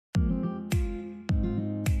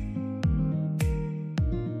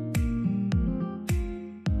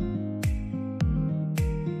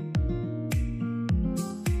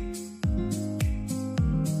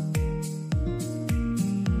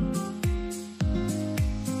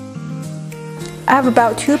I have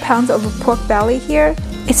about 2 pounds of pork belly here.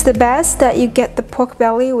 It's the best that you get the pork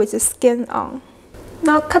belly with the skin on.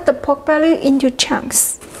 Now cut the pork belly into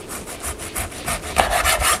chunks.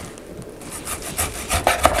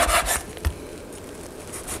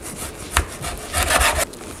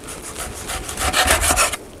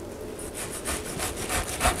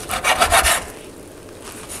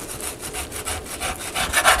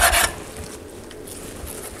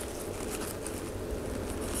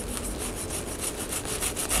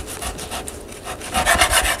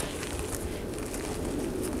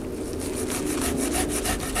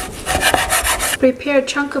 Prepare a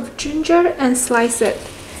chunk of ginger and slice it.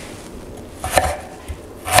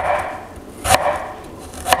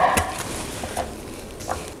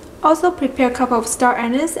 Also prepare a cup of star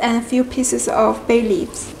anise and a few pieces of bay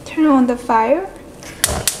leaves. Turn on the fire.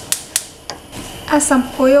 Add some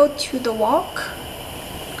oil to the wok.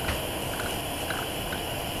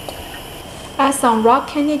 Add some rock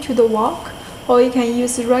candy to the wok, or you can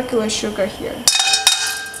use regular sugar here.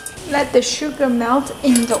 Let the sugar melt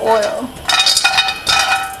in the oil.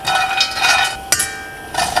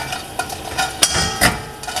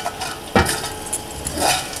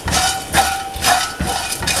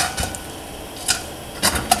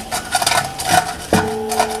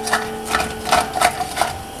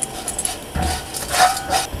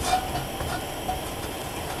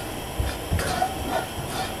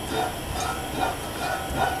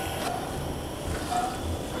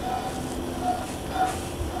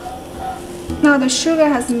 Now the sugar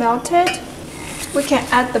has melted, we can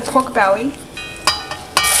add the pork belly.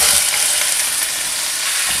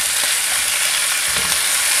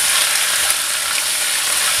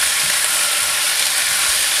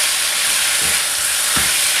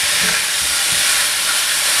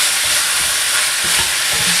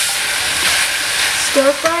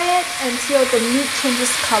 Stir fry it until the meat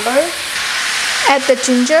changes color. Add the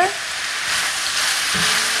ginger.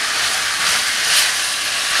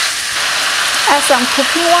 Add some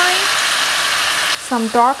cooking wine, some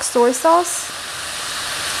dark soy sauce,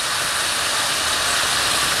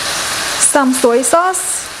 some soy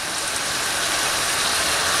sauce,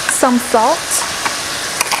 some salt,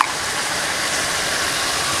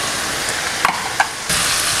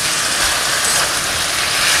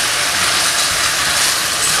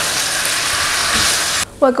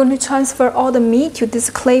 we're going to transfer all the meat to this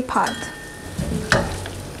clay pot.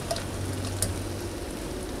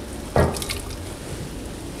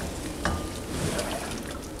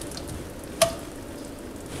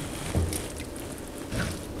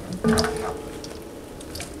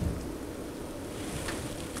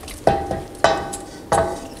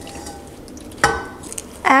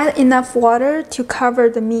 Add enough water to cover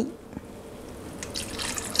the meat.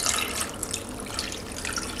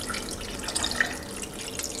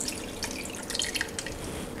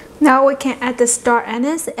 Now we can add the star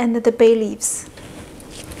anise and the bay leaves.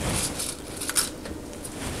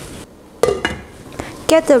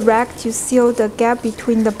 Get the rag to seal the gap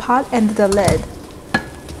between the pot and the lid.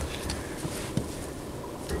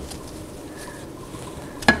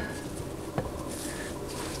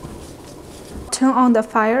 Turn on the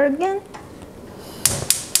fire again.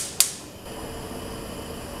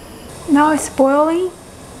 Now it's boiling.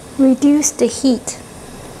 Reduce the heat.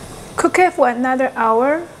 Cook it for another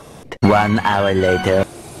hour. 1 hour later.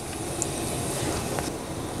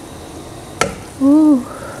 Ooh.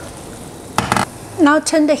 Now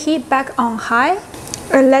turn the heat back on high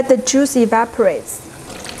and let the juice evaporate.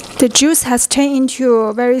 The juice has turned into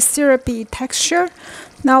a very syrupy texture.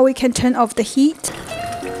 Now we can turn off the heat.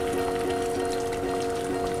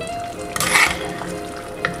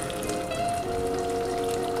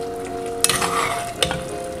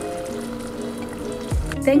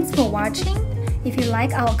 Thanks for watching. If you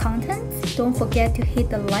like our content, don't forget to hit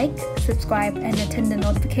the like, subscribe, and turn the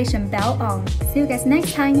notification bell on. See you guys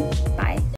next time. Bye.